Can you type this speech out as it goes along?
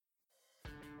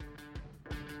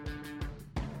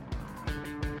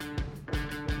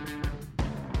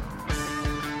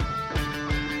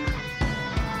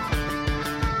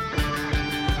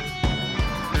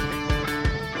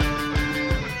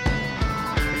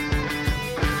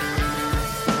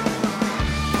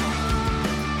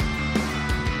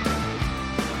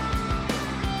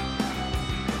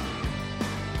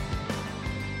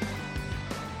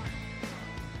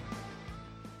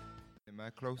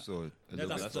close or? No,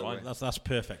 that's fine. That's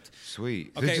perfect.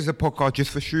 Sweet. Okay. This is a podcast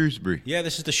just for Shrewsbury. Yeah,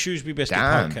 this is the Shrewsbury Biscuit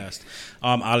Podcast.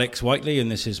 I'm Alex Whiteley,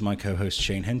 and this is my co-host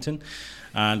Shane Hinton.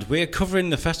 And we're covering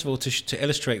the festival to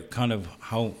illustrate kind of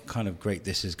how kind of great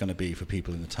this is going to be for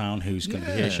people in the town, who's going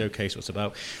to be here, showcase what's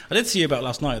about. I did see you about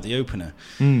last night at the opener.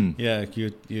 Yeah,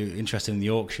 you're interested in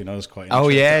the auction. I was quite interested. Oh,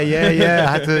 yeah.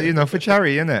 I had to, for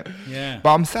charity, innit? Yeah.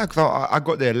 But I'm sad because I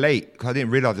got there late because I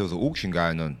didn't realise there was an auction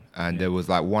going on. And there was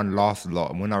like one last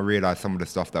lot. And when I realised some of the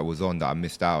stuff that was on that I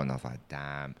missed out on, I was like,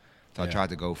 damn. So I tried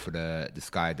to go for the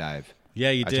skydive. Yeah,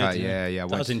 you did. Yeah.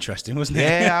 That was interesting, wasn't it?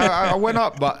 Yeah, I went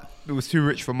up, but it was too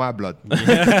rich for my blood.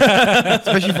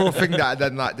 Especially for a thing that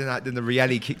then the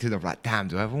reality kicked in. I'm like, damn,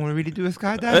 do I ever want to really do a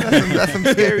skydive? That's some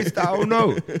scary stuff. I don't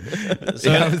know.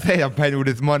 So, you know what I'm saying? I'm paying all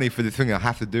this money for this thing. I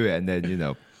have to do it, and then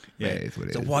Yeah, it's what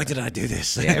it is. Why did I do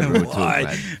this? Yeah,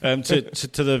 why?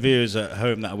 To the viewers at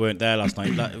home that weren't there last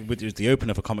night, it was the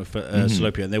opener for Comic for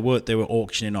Salopia, and they were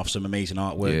auctioning off some amazing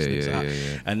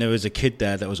artworks. And there was a kid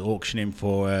there that was auctioning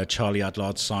for Charlie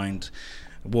Adlard's signed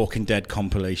Walking Dead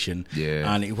compilation,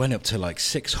 and it went up to like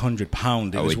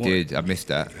 £600. It did. I missed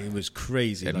that. It was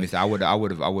crazy. I would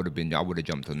have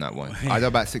jumped on that one. I know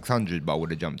about 600, but I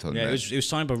would have jumped on that. It was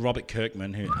signed by Robert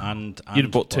Kirkman, and you'd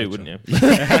have bought two, wouldn't you?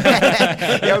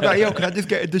 I was like, yo, can I just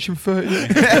get edition 30?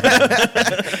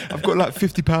 I've got like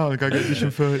 £50. Can I get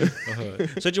edition 30?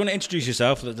 So do you want to introduce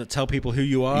yourself? Tell people who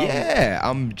you are. Yeah,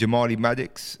 I'm Jamali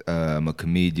Maddix. I'm a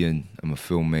comedian. I'm a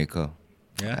filmmaker.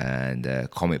 And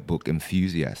comic book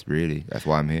enthusiast, really. That's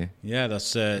why I'm here. Yeah,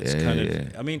 that's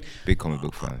I mean, big comic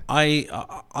book fan.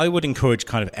 I would encourage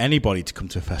kind of anybody to come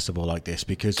to a festival like this,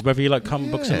 because whether you like comic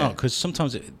books or not, because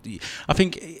sometimes I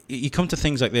think you come to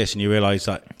things like this and you realise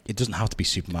that it doesn't have to be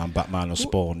Superman, Batman, or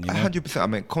Spawn. 100%. I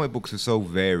mean, comic books are so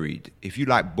varied. If you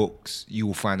like books, you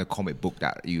will find a comic book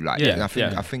that you like. Yeah, and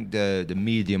I think the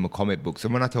medium of comic books.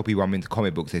 And when I tell people I'm into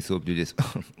comic books, they sort of do this.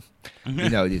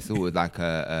 This sort of like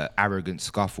a arrogant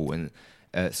scuffle or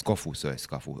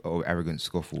arrogant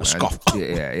scuffle. Scuffle.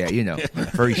 Yeah.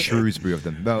 Very Shrewsbury of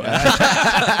them. No,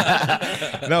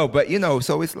 but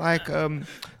so it's like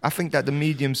I think that the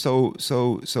medium's so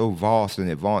vast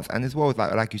and advanced, and as well as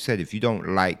like you said, if you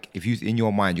in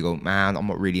your mind you go, man, I'm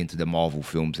not really into the Marvel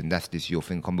films, and that's just your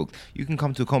thing, comic books. You can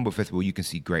come to a comic book festival, you can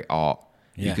see great art,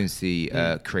 you can see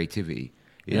creativity.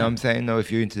 You know what I'm saying? No,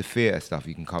 if you're into the theatre stuff,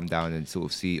 you can come down and sort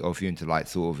of see, or if you're into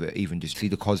even just see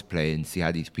the cosplay and see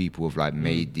how these people have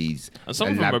made these and some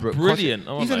of them are brilliant.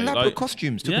 These elaborate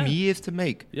costumes took them years to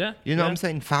make. Yeah. You know what I'm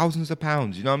saying? Thousands of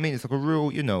pounds. You know what I mean? It's like a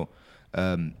real,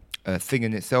 thing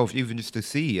in itself, even just to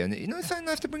see. And it's something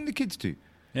nice to bring the kids to.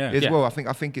 Well, I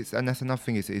think it's, and that's another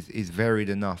thing, is varied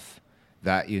enough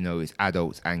that it's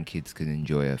adults and kids can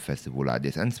enjoy a festival like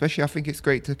this. And especially I think it's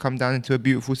great to come down into a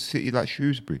beautiful city like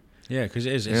Shrewsbury. Yeah, because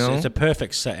it is. It's a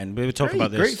perfect setting. We were talking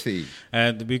about this. Great city.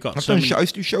 We've got I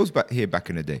used to do shows back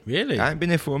in the day. Really? I haven't been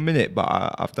here for a minute,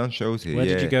 but I've done shows here. Where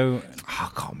did you go? I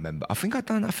can't remember. I think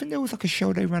there was like a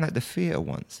show they ran at the theatre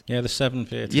once. Yeah, the 7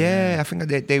 Theatre. Yeah, I think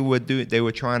they were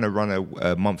trying to run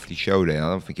a monthly show there. I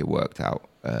don't think it worked out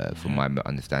from my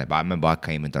understanding. But I remember I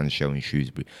came and done a show in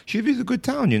Shrewsbury. Shrewsbury's a good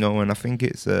town, and I think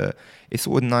it's sort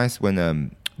of nice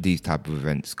when these type of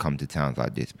events come to towns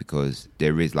like this, because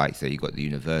there is, like, say, you got the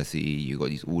university, you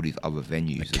got all these other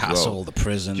venues, the castle, well. the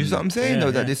prison. Do you know what I'm saying?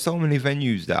 That there's so many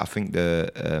venues that I think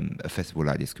a festival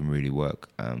like this can really work.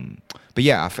 But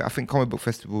yeah, I think comic book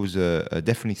festivals are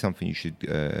definitely something you should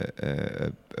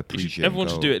appreciate. Everyone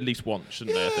should do it at least once,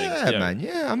 shouldn't they? I think. Yeah, man.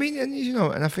 Yeah, I mean,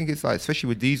 and I think it's like, especially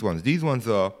with these ones. These ones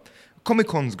are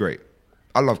Comic-Con's great.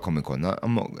 I love Comic-Con.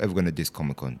 I'm not ever going to diss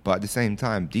Comic-Con. But at the same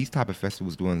time, these type of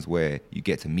festivals are the ones where you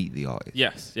get to meet the artists.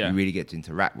 Yes, yeah. You really get to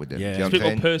interact with them. Yeah. Do you know what I'm people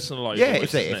saying? personalise. Yeah,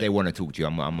 if they want to talk to you,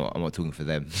 I'm not talking for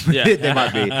them. Yeah. they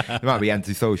might be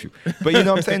antisocial. But you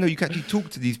know what I'm saying? No, you can actually talk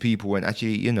to these people and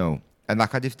actually, and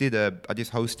like I just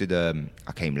hosted,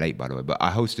 I came late by the way, but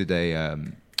I hosted a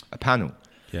panel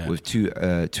with two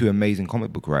amazing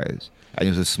comic book writers. And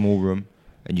it was a small room.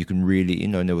 And you can really,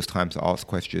 and there was time to ask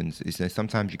questions.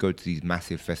 Sometimes you go to these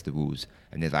massive festivals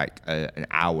and there's like an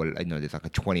hour, there's like a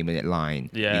 20-minute line.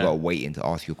 Yeah. You got to wait in to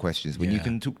ask your questions. When you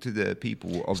can talk to the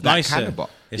people of caliber.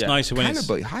 It's nicer when it's...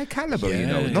 High caliber,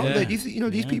 Not that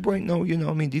these people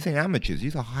ain't these ain't amateurs.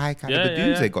 These are high caliber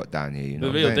dudes they got down here,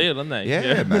 The real deal, aren't they?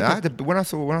 Yeah, man. When I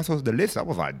saw the list, I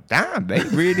was like, damn, they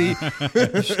really,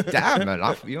 damn,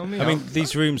 man. You know what I mean? I mean,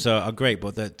 these rooms are great,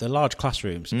 but they're large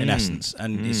classrooms in essence,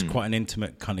 and it's quite an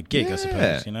intimate kind of gig, I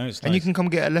suppose. It's and you can come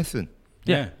get a lesson.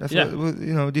 That's what,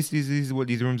 you know. This is what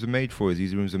these rooms are made for.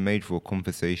 These rooms are made for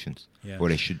conversations. Yeah. Or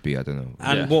they should be. I don't know.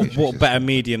 And what better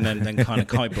medium than kind of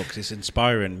comic books? It's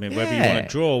inspiring. I mean, whether you want to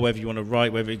draw, whether you want to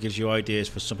write, whether it gives you ideas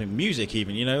for something, music,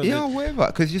 even. You know. Yeah, whatever.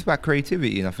 Because it's just about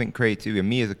creativity, and I think creativity. And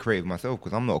me as a creative myself,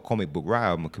 because I'm not a comic book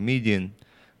writer, I'm a comedian.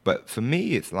 But for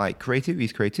me, it's like creativity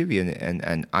is creativity,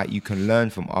 and you can learn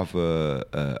from other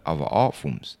art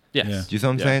forms. Yes. Do you know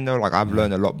what I'm saying? Though, like I've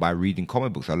learned a lot by reading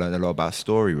comic books. I learned a lot about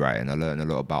story writing. I learned a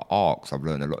lot about arcs. I've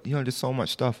learned a lot. You know, there's so much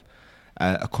stuff.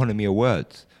 Economy of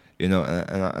words. You know,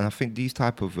 and I think these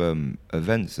type of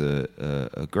events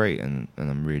are great, and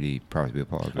I'm really proud to be a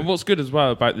part of it. And what's good as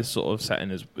well about this sort of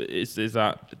setting is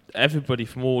that everybody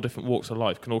from all different walks of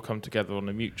life can all come together on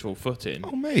a mutual footing.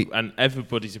 Oh, mate. And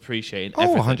everybody's appreciating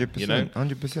everything. 100%. You know?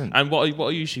 100%. And what I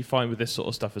usually find with this sort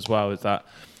of stuff as well is that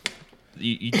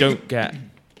you don't get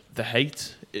the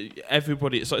hate.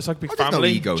 Everybody, it's like a big family. No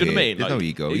ego. Do you know what I mean? There's no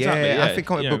ego. Exactly, yeah, I think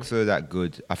comic books are that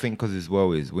good. I think because as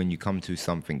well is when you come to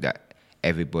something that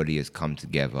everybody has come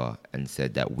together and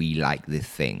said that we like this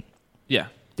thing. Yeah.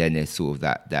 Then there's sort of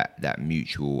that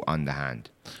mutual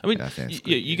underhand. I mean,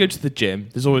 you go to the gym.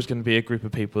 There's always going to be a group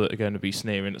of people that are going to be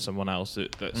sneering at someone else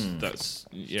that's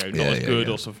you know not as good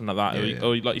or something like that.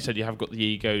 Or like you said, you have got the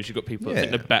egos. You've got people that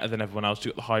think they're better than everyone else.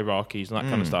 You've got the hierarchies and that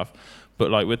kind of stuff. But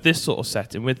like with this sort of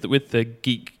setting, with the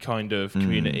geek kind of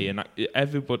community, and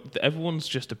everyone's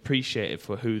just appreciated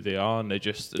for who they are, and they're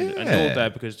just and you're there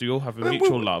because you all have a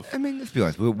mutual love. I mean, let's be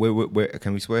honest. We're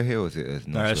can we swear here, or is it?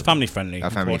 No, it's family friendly.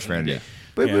 Family friendly.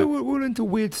 But we're into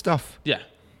weird stuff. Yeah.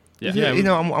 You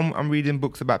know, I'm reading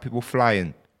books about people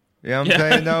flying. You know what I'm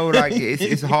saying? No, like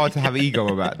it's hard to have ego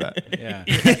about that. Yeah.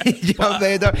 You know what I'm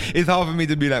saying? No, it's hard for me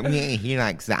to be like, he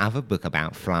likes that other book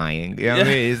about flying. You know what I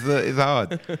mean? It's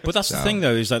hard. But that's the thing,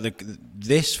 though, is that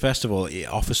this festival, it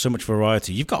offers so much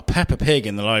variety. You've got Peppa Pig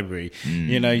in the library.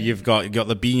 You know, you've got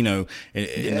the Beano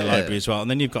in the library as well, and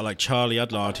then you've got like Charlie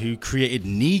Adlard, who created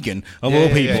Negan of all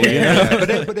people. You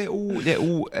know? But they're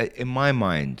all in my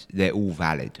mind, they're all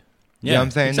valid. Yeah, you know what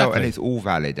I'm saying? exactly. No, and it's all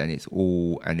valid, and it's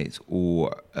all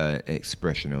an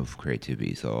expression of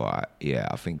creativity. So I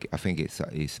think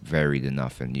it's varied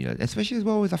enough, and you know, especially as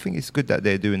well as I think it's good that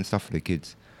they're doing stuff for the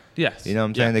kids. Yes, you know what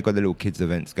I'm saying? They've got the little kids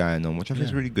events going on, which I think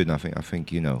is really good. And I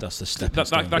think you know that's the step. That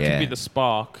can be the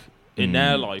spark in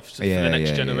their life for the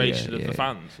next generation of the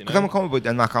fans. Because I'm a comic book,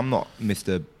 and like I'm not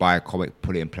Mr. Buy a comic,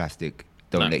 put it in plastic,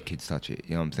 don't let kids touch it.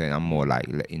 You know what I'm saying? I'm more like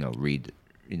read.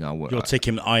 You know, you're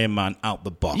taking Iron Man out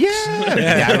the box.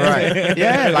 Yeah, right.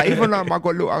 Yeah, like even like I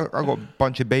got a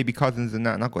bunch of baby cousins and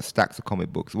that, and I've got stacks of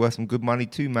comic books worth some good money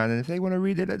too, man. And if they want to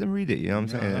read it, let them read it. You know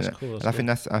what I'm saying? That's cool. And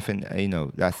I think you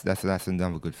know that's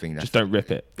another good thing. Just don't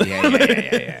rip it.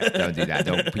 Yeah. Don't do that.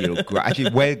 Don't put your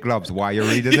actually wear gloves while you're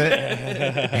reading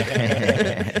it.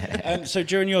 So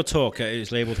during your talk,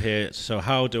 it's labelled here. So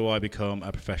how do I become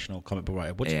a professional comic book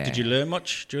writer? Did you learn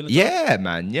much during the talk? Yeah,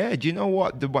 man. Yeah. Do you know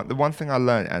what the one thing I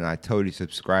learned, and I totally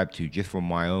subscribe to just from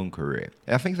my own career,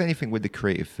 and I think it's anything with the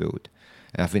creative field,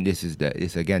 and I think this is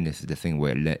the thing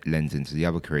where it lends into the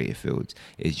other creative fields,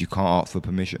 is you can't ask for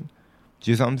permission. Do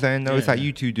you know what I'm saying? No, it's like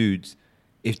you two dudes.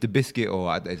 If the biscuit,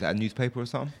 or is that a newspaper or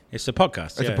something? It's a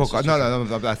podcast. It's a podcast. No.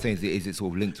 I'm saying, is it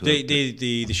sort of linked to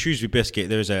the Shrewsbury biscuit?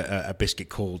 There is a biscuit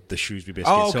called the Shrewsbury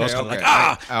biscuit. Oh, okay, so I was kind of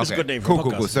like, that's a good name for a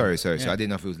podcast. Cool. Sorry. So I didn't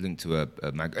know if it was linked to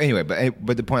a mag. Anyway,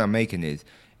 but the point I'm making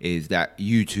is that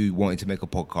you two wanted to make a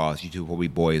podcast. You two were probably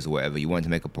boys or whatever. You wanted to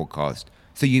make a podcast,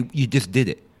 so you just did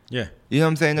it. Yeah. You know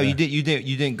what I'm saying? No, you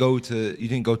didn't go to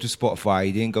Spotify,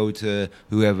 you didn't go to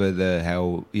whoever the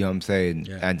hell, you know what I'm saying,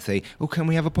 and say, "Oh, can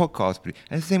we have a podcast, please?"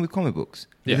 And it's the same with comic books.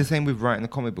 It's the same with writing a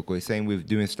comic book, or it's the same with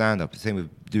doing stand up, it's the same with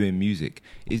doing music.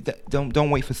 Is that don't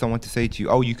wait for someone to say to you,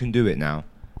 "Oh, you can do it now.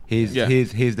 Here's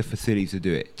the facilities to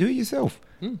do it." Do it yourself.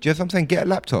 Just I'm saying, get a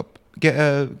laptop, get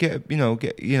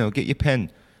your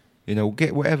pen. You know,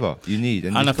 get whatever you need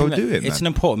and just go do it, man. It's an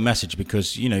important message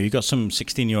because, you know, you got some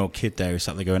 16-year-old kid there who's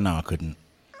sat there going, no, I couldn't.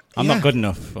 I'm not good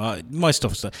enough. My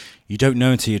stuff's you don't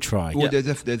know until you try. Well, there's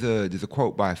a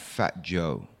quote by Fat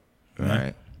Joe,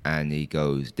 right? And he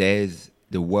goes,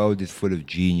 the world is full of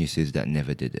geniuses that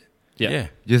never did it. Yeah.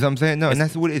 You know what I'm saying? No, and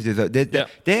that's what it is.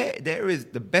 There is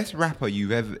the best rapper you've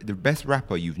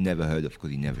never heard of because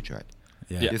he never tried.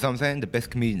 Yeah. You know what I'm saying? The best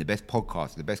comedian, the best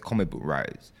podcaster, the best comic book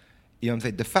writers. You know what I'm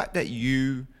saying? The fact that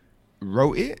you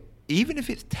wrote it, even if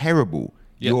it's terrible,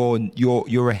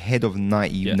 you're ahead of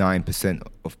 99%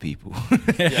 of people. You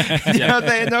know what I'm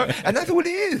saying? No? And that's what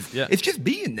it is. Yeah. It's just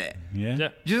being there. Yeah.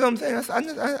 You know what I'm saying?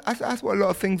 That's what a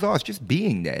lot of things are. It's just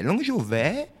being there. As long as you're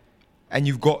there and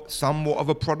you've got somewhat of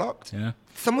a product,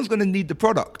 someone's going to need the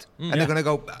product. And they're going to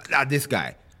go, this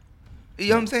guy. You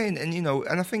know what I'm saying? And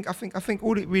and I think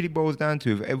all it really boils down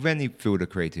to, if any field of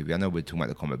creativity, I know we're talking about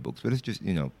the comic books, but it's just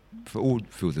for all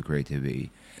fields of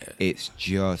creativity, it's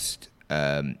just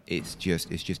a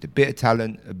bit of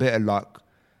talent, a bit of luck,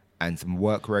 and some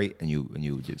work rate, and you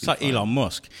it's like fine. Elon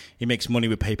Musk. He makes money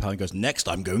with PayPal and goes, next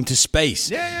I'm going to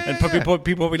space. And people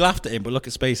probably laughed at him, but look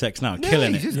at SpaceX now,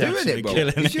 killing it. He's just doing it,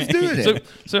 bro. He's just doing it.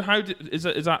 So how is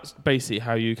that basically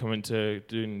how you come into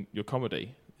doing your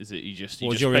comedy? Is it you just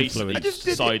your influence?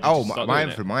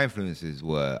 My influences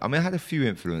were. I had a few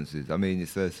influences.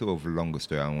 It's a sort of a longer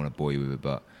story. I don't want to bore you with it,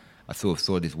 but I sort of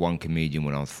saw this one comedian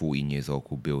when I was 14 years old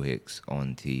called Bill Hicks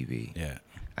on TV. Yeah.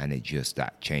 And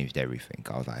that changed everything.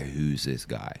 I was like, who's this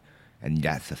guy? And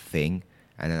that's a thing.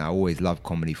 And then I always loved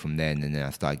comedy from then. And then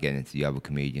I started getting into the other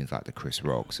comedians like the Chris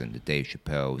Rocks and the Dave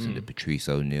Chappelles and the Patrice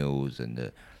O'Neills and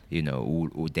the,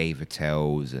 all Dave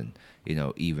Attell's and,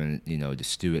 even, the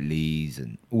Stuart Lees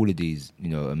and all of these,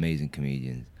 amazing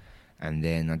comedians. And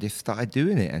then I just started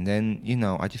doing it. And then,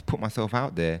 I just put myself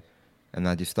out there and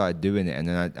I just started doing it. And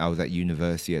then I was at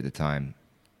university at the time.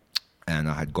 And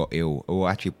I had got ill. Well,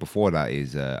 actually, before that there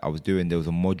was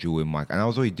a module in and I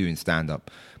was already doing stand-up,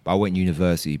 but I went to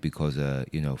university because,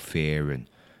 fear and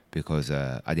because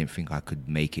I didn't think I could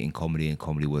make it in comedy and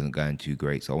comedy wasn't going too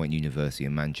great. So I went to university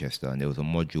in Manchester and there was a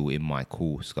module in my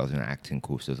course, I was in an acting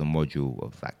course, there was a module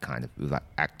of that it was like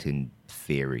acting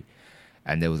theory.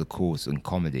 And there was a course on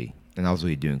comedy, and I was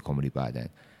already doing comedy by then.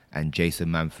 And Jason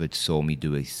Manford saw me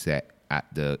do a set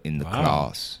in the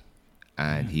class.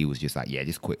 And he was just like, yeah,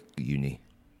 just quit uni.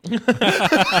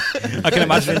 I can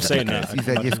imagine him saying that. He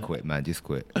said, just quit, man, just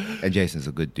quit. And Jason's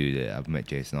a good dude. I've met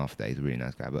Jason after that. He's a really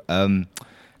nice guy. But and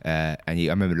I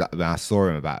remember when I saw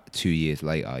him about 2 years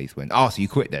later, he went, oh, so you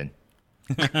quit then?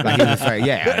 Like he was saying,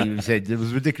 yeah. He said, it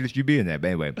was ridiculous you being there. But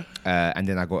anyway, and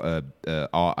then I got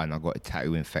art and I got a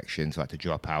tattoo infection, so I had to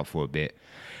drop out for a bit.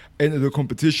 Entered the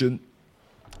competition.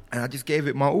 And I just gave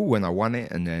it my all when I won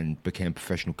it and then became a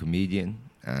professional comedian.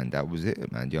 And that was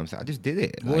it, man. Do you know what I'm saying? I just did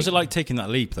it. What was it like taking that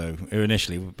leap, though,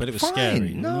 initially? But it was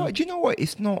scary. No, do you know what?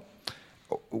 It's not...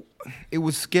 It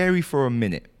was scary for a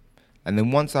minute. And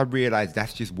then once I realised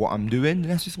that's just what I'm doing,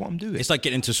 that's just what I'm doing. It's like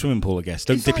getting into a swimming pool, I guess.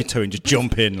 Don't dip your toe in, just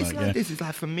jump in. This is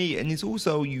like for me. And it's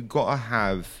also, you got to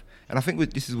have... And I think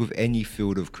this is with any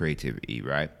field of creativity,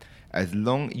 right? As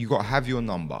long you got to have your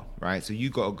number, right? So you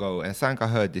got to go, and something I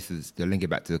heard, this is to link it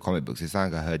back to the comic books. It's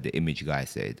something I heard the Image guy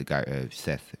say, the guy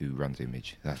Seth who runs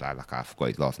Image. That's I forgot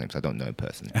his last name, so I don't know him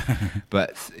personally.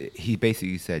 But he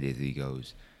basically said he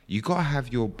goes, you got to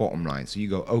have your bottom line. So you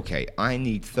go, okay, I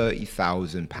need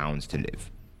 £30,000 to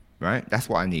live, right? That's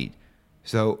what I need.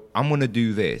 So I'm gonna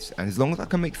do this, and as long as I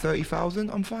can make 30,000,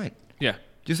 I'm fine. Yeah.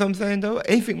 Do you know what I'm saying though?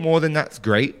 Anything more than that's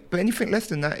great, but anything less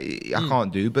than that, I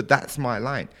can't do. But that's my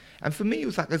line. And for me, it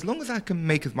was like, as long as I can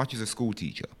make as much as a school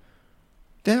teacher,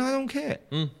 then I don't care.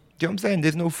 Do you know what I'm saying?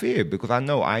 There's no fear because I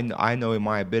know in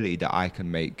my ability that I can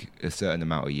make a certain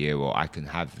amount a year or I can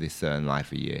have this certain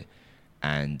life a year.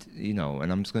 And,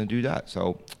 and I'm just going to do that.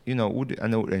 So, I know,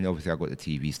 and obviously I got the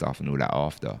TV stuff and all that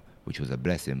after, which was a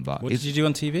blessing. But what did you do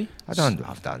on TV? I've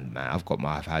done, man. I've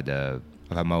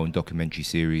had my own documentary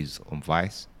series on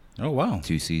Vice. Oh wow!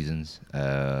 2 seasons.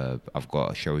 I've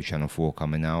got a show with Channel 4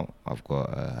 coming out. I've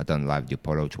done Live the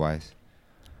Apollo twice.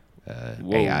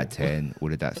 8 out of 10,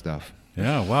 all of that stuff.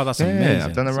 Yeah, wow, that's amazing.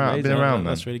 I've been around, man.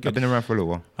 That's really good. I've been around for a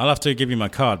little while. I'll have to give you my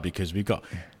card because we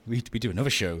do another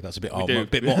show that's a bit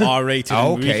more R-rated.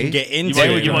 Oh, okay. We can get into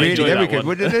it. You might enjoy that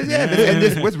one.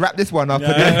 Let's wrap this one up.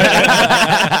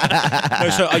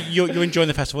 So you're enjoying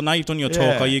the festival now. You've done your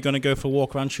talk. Are you going to go for a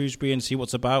walk around Shrewsbury and see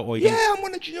what's about? Or I'm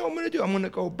gonna. You know what I'm gonna do? I'm gonna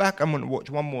go back. I'm gonna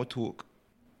watch one more talk.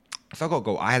 So I got to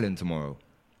go Ireland tomorrow.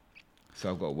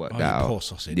 So I've got to work that out. Poor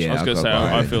sausage. Yeah, I was going to say,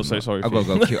 I feel so sorry for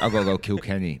you. I've got to go kill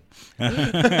Kenny. So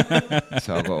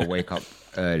I've got to wake up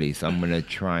early. So I'm going to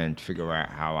try and figure out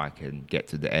how I can get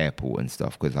to the airport and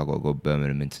stuff because I've got to go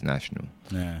Birmingham International.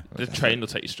 Yeah. The train will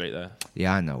take you straight there.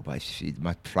 Yeah, I know, but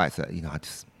my flights are,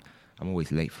 I'm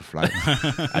always late for flights.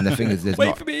 And the thing is,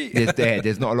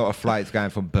 there's not a lot of flights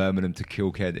going from Birmingham to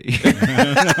Kilkenny. Do you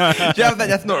know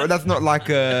that's not like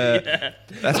a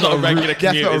that's not a regular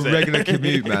commute. That's not a regular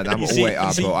commute, man. I'm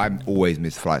always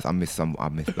miss flights.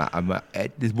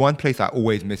 There's one place I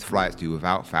always miss flights to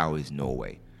without fail is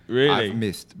Norway. Really? I've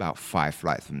missed about 5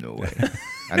 flights from Norway,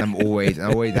 and I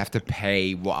always have to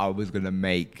pay what I was gonna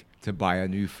make to buy a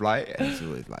new flight, and it's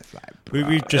always like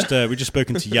we've just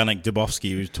spoken to Yannick Dubovsky,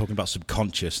 who's talking about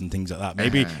subconscious and things like that.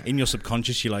 Maybe in your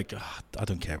subconscious you're like, I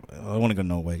don't care, I want to go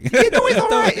Norway. Norway's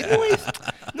alright.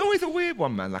 Norway's a weird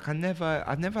one, man. Like I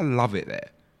never love it there.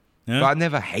 but I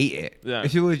never hate it. Yeah.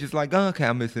 It's always just like, oh, okay,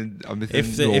 I'm missing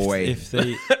Norway. If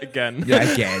they again. Yeah,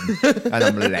 again. And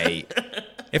I'm late.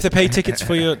 If they pay tickets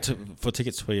for your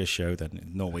tickets for your show,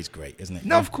 then Norway's great, isn't it?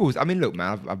 No, of course. I mean, look,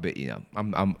 man. I've been,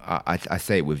 I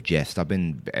say it with jest. I've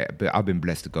been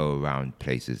blessed to go around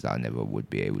places that I never would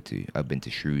be able to. I've been to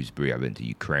Shrewsbury. I've been to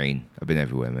Ukraine. I've been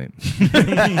everywhere, mate.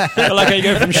 I like how you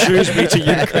go from Shrewsbury to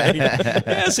Ukraine.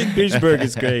 Yeah, St. Petersburg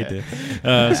is great.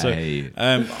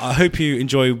 I hope you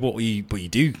enjoy what you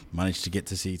do manage to get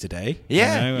to see today.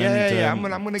 Yeah. I'm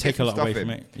gonna take get a lot away stuff from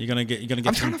it. You're gonna get.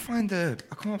 I'm trying to find I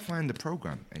can't find the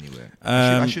program anywhere.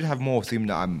 I should have more, seeing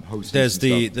that I'm hosting. There's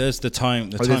the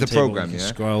time. There's a program. Yeah.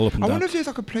 Scroll up and down. I wonder if there's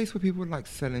like a place where people like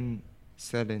selling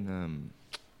comics.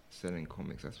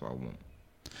 That's what I want,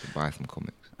 to buy some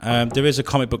comics. There is a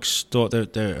comic book store. I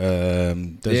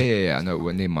know.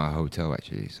 We're near my hotel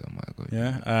actually, so I might go.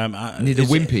 Yeah. Near the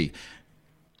Wimpy.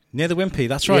 Near the Wimpy,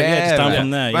 that's right. Yeah, it's down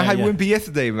from there. I had Wimpy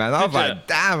yesterday, man. I was like,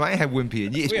 damn, I ain't had Wimpy.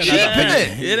 It's cheap, isn't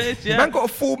it? It is, yeah. Man got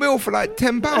a full meal for like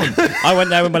 £10. I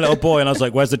went there with my little boy and I was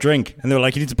like, where's the drink? And they were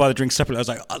like, you need to buy the drink separately. I was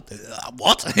like,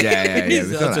 what? Yeah.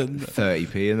 It's like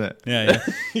 30p, isn't it? Yeah.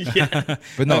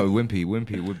 But no, Wimpy. We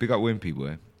big up Wimpy,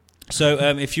 boy. So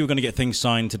if you were going to get things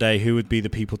signed today, who would be the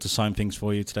people to sign things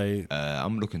for you today?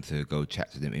 I'm looking to go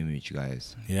chat to them image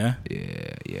guys. Yeah?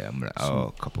 Yeah. I'm gonna,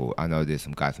 a couple. I know there's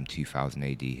some guys from 2000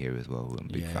 AD here as well. I'm a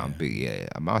big fan.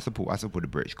 I support the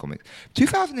British comics.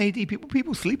 2000 AD,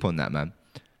 people sleep on that, man.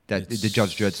 The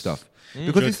Judge Dredd stuff.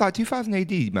 Because it's like 2000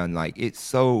 AD, man. Like, it's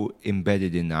so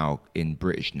embedded in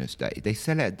Britishness that they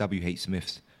sell it at W.H.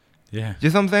 Smith's. Yeah. Do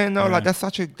you know what I'm saying? No, like that's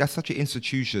such an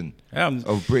institution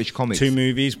of British comics. 2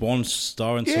 movies, 1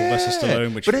 starring Sylvester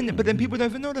Stallone. But then people don't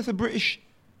even know that's a British.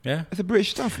 Yeah, it's a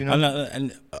British stuff, you know.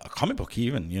 And a comic book,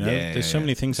 even, you know. There's so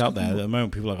many things out there at the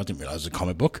moment. People are like, I didn't realize it was a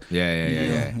comic book.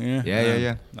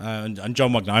 Yeah. And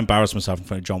John Wagner, I embarrassed myself in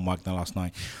front of John Wagner last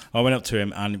night. I went up to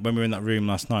him, and when we were in that room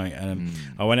last night,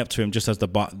 I went up to him just as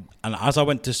and as I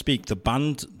went to speak, the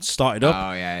band started up.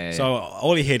 Oh yeah. So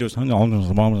all he heard was,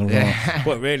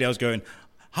 but really, I was going,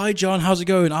 hi John, how's it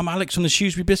going? I'm Alex from the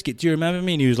Shrewsbury Biscuit. Do you remember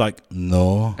me? And he was like,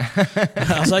 no.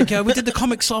 I was like, we did the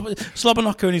comic Slobber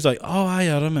Knocker. And he's like, oh, I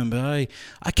remember. I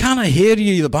kind of hear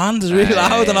you. The band is really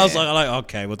loud. And I was like,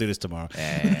 okay, we'll do this tomorrow.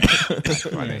 That's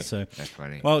funny. That's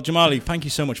funny. Well, Jamali, thank you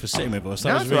so much for sitting with us.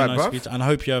 That was really nice of you. And I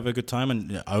hope you have a good time.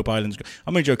 And I hope Ireland's good.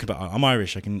 I'm only joking about I'm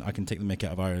Irish. I can take the mick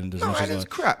out of Ireland as much as Ireland's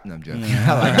crap. No, I'm joking.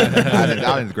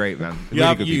 Ireland's great, man.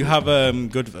 You have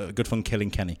good fun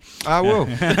killing Kenny. I will.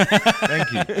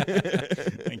 Thank you.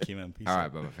 Thank you, man. Peace all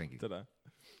right, brother. Thank you. Ta-da.